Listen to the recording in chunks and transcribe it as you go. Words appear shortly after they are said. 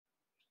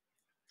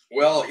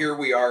Well, here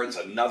we are. It's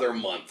another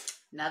month.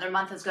 Another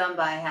month has gone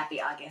by.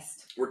 Happy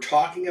August. We're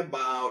talking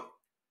about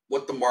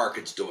what the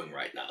market's doing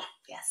right now.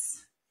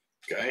 Yes.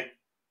 Okay.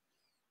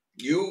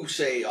 You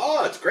say,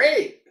 oh, it's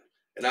great.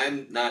 And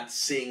I'm not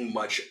seeing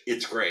much.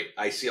 It's great.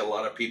 I see a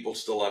lot of people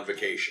still on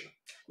vacation.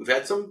 We've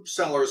had some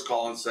sellers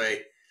call and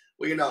say,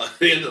 well, you know, at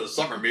the end of the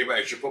summer, maybe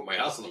I should put my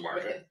house on the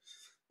market.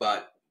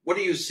 But what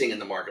are you seeing in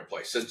the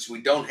marketplace? Since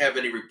we don't have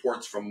any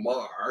reports from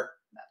Mar.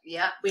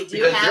 Yeah, we do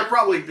because they're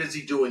probably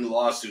busy doing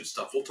lawsuit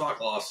stuff. We'll talk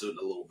lawsuit in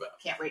a little bit.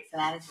 Can't wait for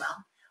that as well.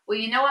 Well,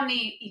 you know I'm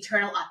the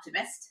eternal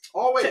optimist.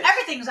 Always. So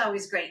everything's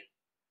always great.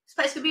 This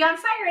place could be on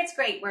fire. It's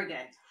great. We're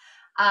good.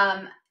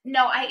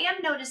 No, I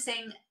am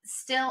noticing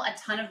still a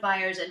ton of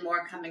buyers and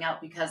more coming out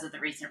because of the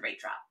recent rate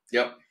drop.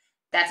 Yep.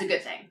 That's a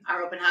good thing.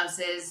 Our open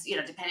houses, you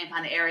know, depending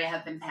upon the area,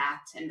 have been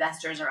packed.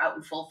 Investors are out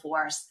in full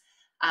force.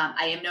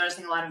 I am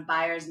noticing a lot of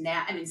buyers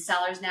now,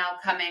 sellers now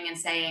coming and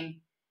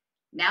saying,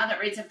 now that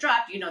rates have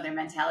dropped, you know their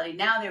mentality.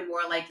 Now they're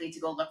more likely to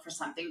go look for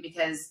something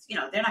because, you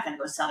know, they're not going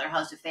to go sell their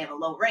house if they have a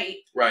low rate.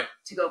 Right.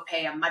 To go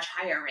pay a much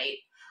higher rate.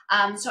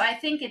 So I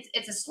think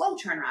it's a slow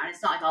turnaround.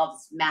 It's not like all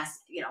this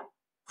mass, you know,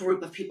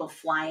 group of people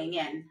flying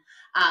in.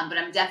 But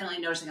I'm definitely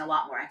noticing a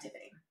lot more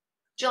activity.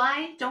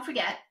 July, don't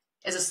forget,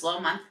 is a slow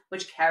month,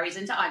 which carries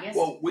into August.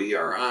 Well, we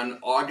are on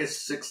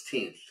August 16th.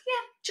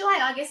 Yeah, July,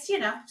 August, you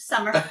know,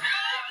 summer.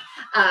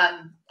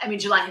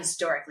 July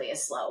historically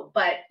is slow,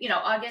 but, you know,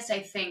 August, I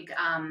think,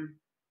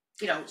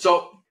 you know.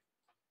 So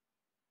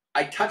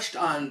I touched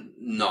on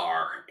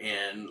NAR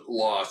and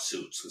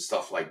lawsuits and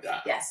stuff like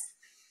that. Yes.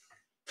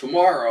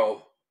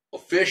 Tomorrow,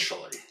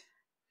 officially,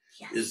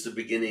 is the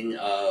beginning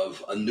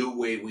of a new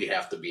way we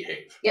have to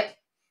behave. Yep.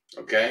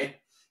 Okay?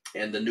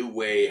 And the new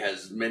way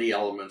has many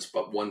elements,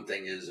 but one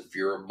thing is if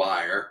you're a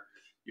buyer,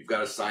 you've got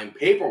to sign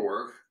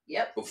paperwork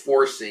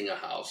before seeing a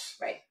house.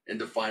 Right. And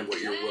define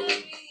what you're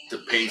willing to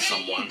pay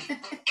someone.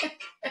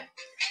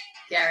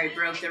 Gary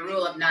broke the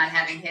rule of not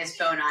having his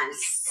phone on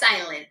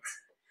silent.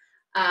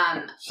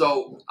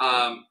 So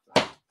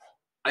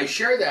I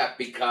share that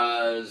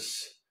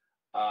because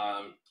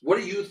what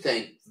do you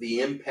think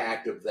the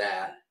impact of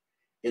that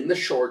in the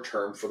short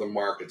term for the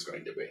market's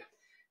going to be?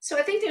 So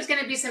I think there's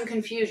going to be some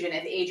confusion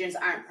if agents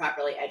aren't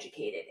properly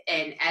educated.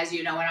 And as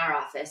you know, in our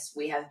office,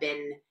 we have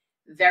been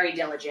very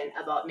diligent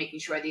about making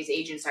sure these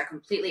agents are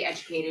completely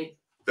educated.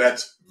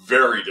 That's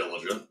very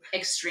diligent.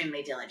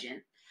 Extremely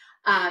diligent.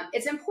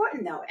 It's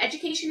important, though.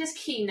 Education is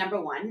key, number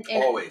one.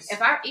 And always.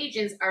 If our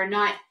agents are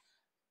not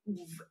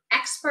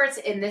experts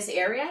in this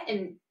area,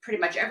 in pretty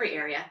much every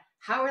area,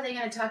 how are they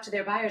going to talk to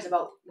their buyers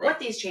about what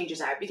these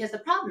changes are? Because the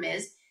problem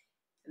is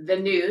the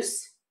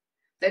news,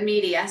 the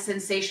media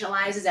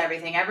sensationalizes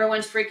everything.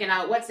 Everyone's freaking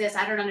out. What's this?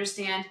 I don't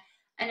understand.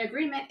 An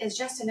agreement is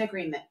just an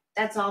agreement.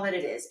 That's all that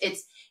it is.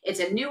 It's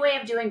a new way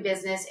of doing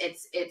business.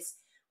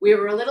 We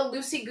were a little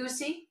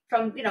loosey-goosey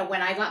from, you know,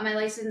 when I got my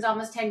license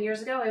almost 10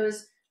 years ago. It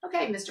was,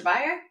 okay, Mr.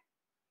 Buyer,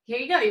 here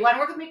you go. You want to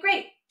work with me?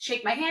 Great.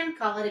 Shake my hand,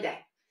 call it a day.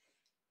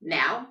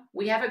 Now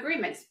we have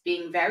agreements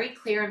being very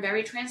clear and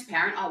very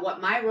transparent on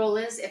what my role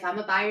is if I'm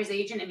a buyer's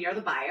agent and you're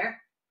the buyer,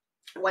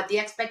 what the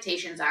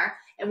expectations are,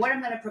 and what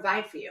I'm going to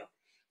provide for you.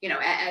 You know,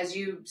 as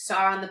you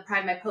saw on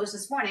my post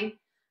this morning,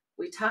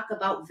 we talk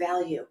about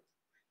value.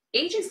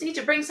 Agents need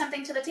to bring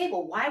something to the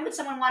table. Why would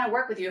someone want to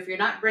work with you if you're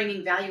not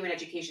bringing value and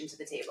education to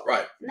the table?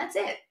 Right. And that's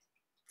it.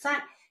 It's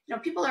not, you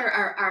know, people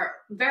are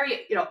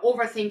very, you know,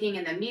 overthinking,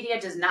 and the media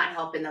does not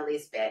help in the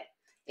least bit.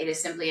 It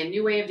is simply a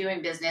new way of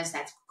doing business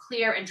that's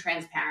clear and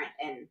transparent.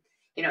 And,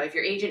 you know, if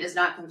your agent is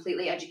not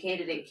completely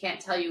educated and can't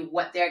tell you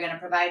what they're going to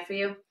provide for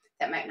you,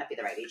 that might not be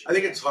the right agent. I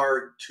think it's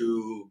hard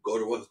to go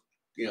to a,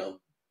 you know,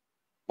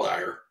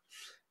 buyer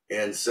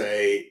and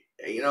say,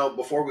 you know,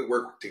 before we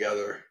work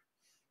together,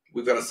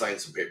 we've got to sign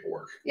some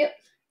paperwork. Yep.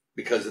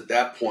 Because at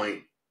that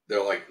point,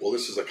 they're like, well,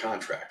 this is a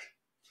contract.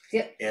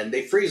 Yep. And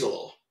they freeze a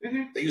little.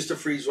 Mm-hmm. They used to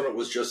freeze when it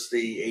was just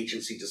the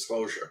agency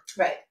disclosure.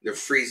 Right. They're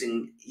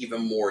freezing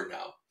even more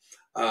now.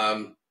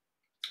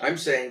 I'm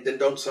saying, then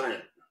don't sign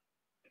it.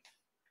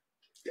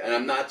 And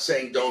I'm not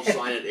saying don't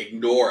sign it,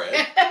 ignore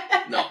it.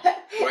 No.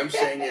 What I'm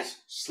saying is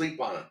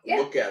sleep on it,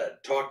 look at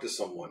it, talk to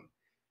someone.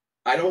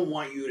 I don't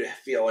want you to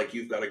feel like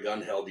you've got a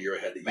gun held to your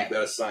head that you've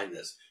got to sign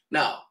this.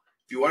 Now,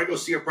 if you want to go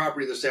see a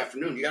property this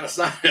afternoon, you got to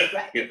sign it.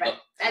 Right, you know? right.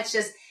 That's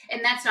just,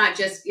 and that's not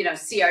just, you know,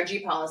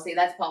 CRG policy.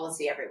 That's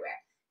policy everywhere.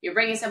 You're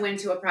bringing someone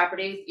to a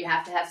property, you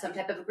have to have some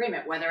type of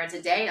agreement, whether it's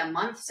a day, a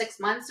month, 6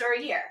 months, or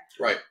a year.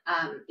 Right.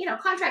 You know,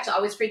 contracts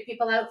always freak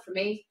people out. For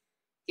me,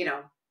 you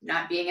know,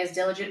 not being as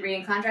diligent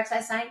reading contracts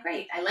I sign,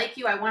 great. I like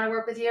you. I want to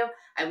work with you.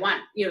 I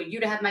want, you know, you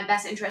to have my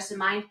best interest in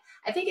mind.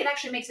 I think it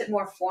actually makes it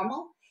more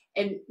formal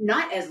and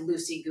not as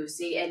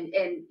loosey-goosey. And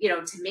you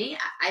know, to me,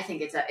 I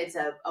think it's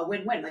a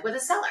win-win. Like with a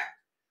seller,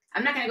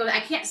 I'm not going to go, I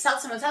can't sell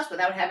someone's house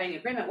without having an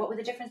agreement. What would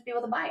the difference be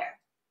with a buyer?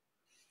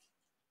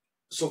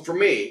 So for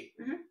me,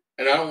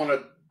 and I don't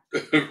want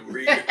to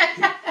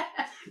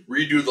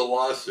redo the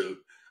lawsuit.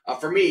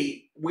 For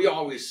me, we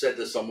always said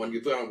to someone,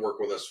 you're going to work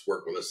with us.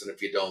 And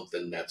if you don't,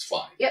 then that's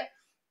fine. Yep.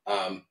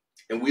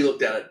 And we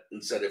looked at it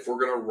and said, if we're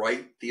going to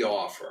write the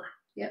offer,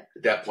 Yep.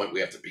 At that point, we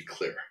have to be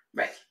clear.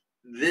 Right.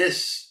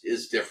 This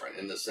is different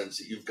in the sense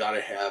that you've got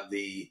to have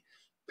the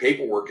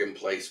paperwork in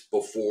place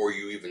before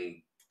you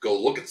even go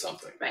look at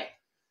something. Right.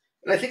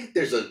 And I think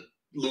there's a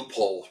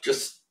loophole,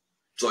 just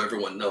so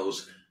everyone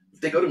knows.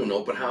 If they go to an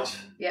open house,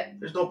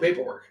 there's no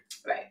paperwork.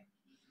 Right.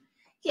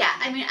 Yeah,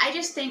 I mean, I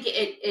just think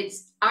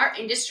it's our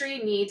industry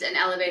needs an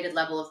elevated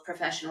level of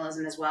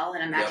professionalism as well,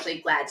 and I'm actually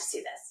glad to see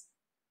this.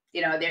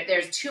 You know,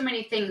 there's too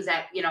many things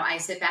that, you know, I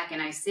sit back and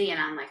I see,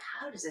 and I'm like,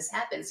 how does this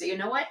happen? So you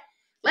know what?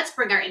 Let's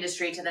bring our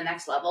industry to the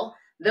next level.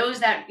 Those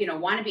that, you know,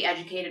 want to be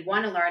educated,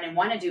 want to learn, and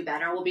want to do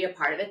better will be a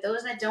part of it.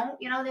 Those that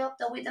don't, you know,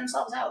 they'll weed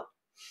themselves out.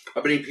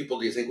 How many people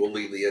do you think will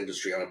leave the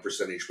industry on a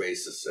percentage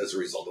basis as a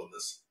result of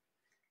this?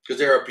 Because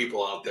there are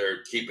people out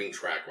there keeping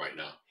track right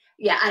now.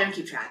 Yeah, I don't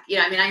keep track. You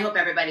know, I mean, I hope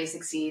everybody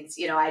succeeds.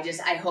 You know, I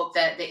hope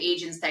that the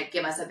agents that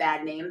give us a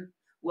bad name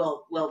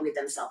will weed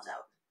themselves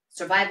out.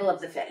 Survival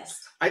of the fittest.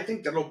 I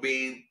think that'll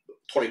be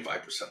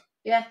 25%.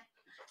 Yeah.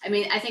 I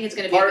mean, I think it's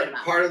going to be a good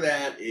amount. Part of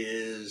that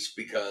is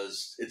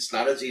because it's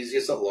not as easy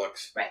as it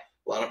looks. Right.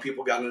 A lot of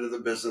people got into the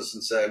business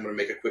and said, I'm going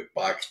to make a quick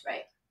buck.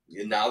 Right.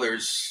 And now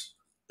there's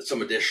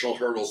some additional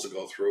hurdles to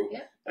go through.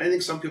 Yeah. And I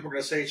think some people are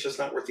going to say it's just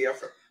not worth the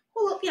effort.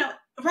 Well, you know,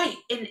 right.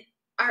 And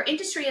our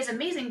industry is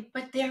amazing,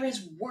 but there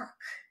is work.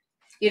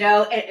 You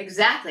know,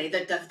 exactly.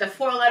 The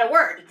 4-letter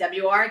word,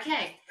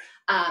 W-R-K.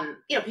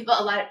 You know,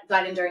 a lot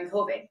got in during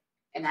COVID.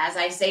 And as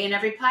I say in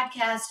every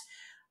podcast,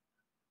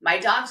 my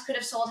dogs could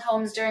have sold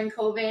homes during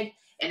COVID,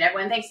 and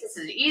everyone thinks this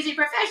is an easy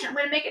profession. I'm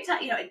going to make it.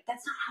 You know,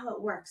 that's not how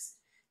it works.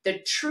 The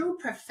true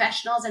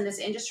professionals in this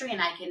industry,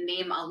 and I can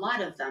name a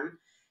lot of them,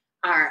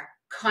 are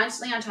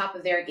constantly on top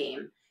of their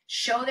game,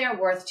 show their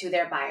worth to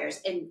their buyers,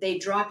 and they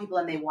draw people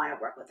and they want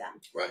to work with them.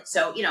 Right.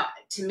 So, you know,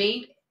 to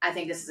me, I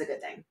think this is a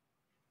good thing.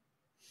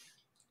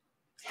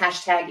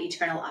 Hashtag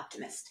eternal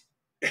optimist.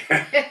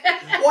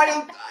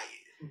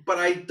 But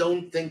I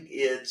don't think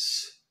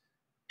it's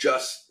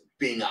just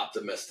being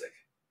optimistic.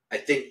 I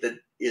think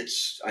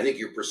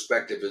your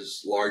perspective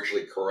is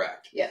largely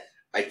correct. Yeah.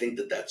 I think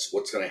that's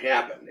what's going to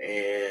happen.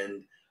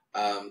 And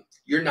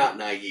you're not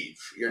naive.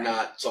 You're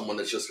not someone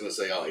that's just going to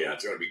say, oh, yeah,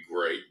 it's going to be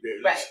great.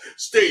 Right.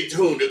 Stay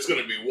tuned. It's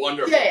going to be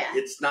wonderful. Yeah.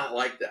 It's not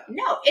like that.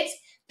 No,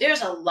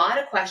 there's a lot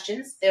of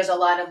questions. There's a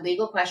lot of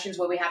legal questions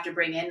where we have to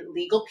bring in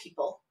legal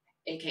people,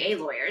 AKA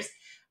lawyers.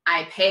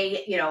 I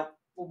pay, you know,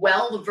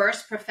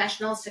 well-versed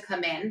professionals to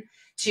come in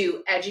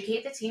to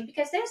educate the team,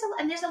 because there's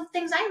some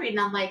things I read and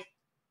I'm like,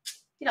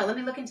 you know, let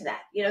me look into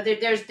that. You know,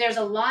 there's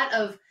a lot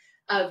of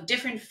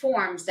different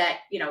forms that,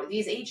 you know,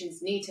 these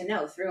agents need to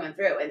know through and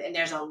through. And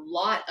there's a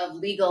lot of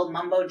legal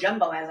mumbo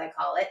jumbo, as I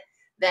call it,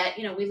 that,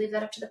 you know, we leave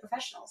that up to the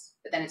professionals.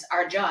 But then it's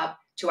our job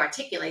to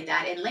articulate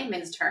that in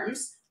layman's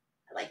terms.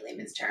 I like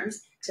layman's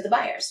terms to the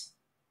buyers.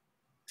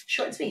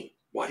 Short and sweet.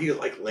 Why do you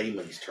like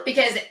layman's terms?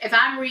 Because if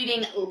I'm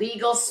reading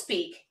legal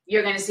speak,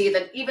 you're going to see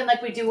that even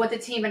like we do with the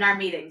team in our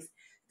meetings,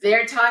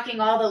 they're talking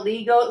all the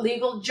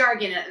legal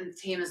jargon, and the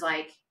team is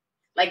like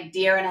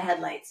deer in the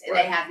headlights, and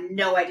They have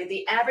no idea.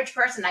 The average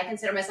person, I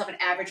consider myself an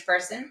average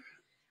person,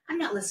 I'm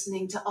not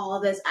listening to all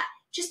this.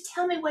 Just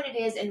tell me what it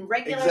is in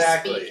regular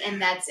speak,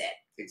 and that's it.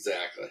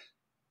 Exactly.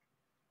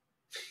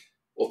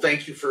 Well,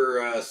 thank you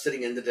for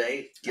sitting in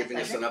today, giving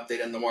us an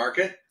update on the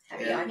market.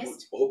 Happy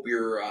August. Hope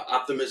your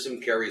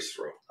optimism carries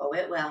through. Oh,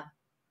 it will.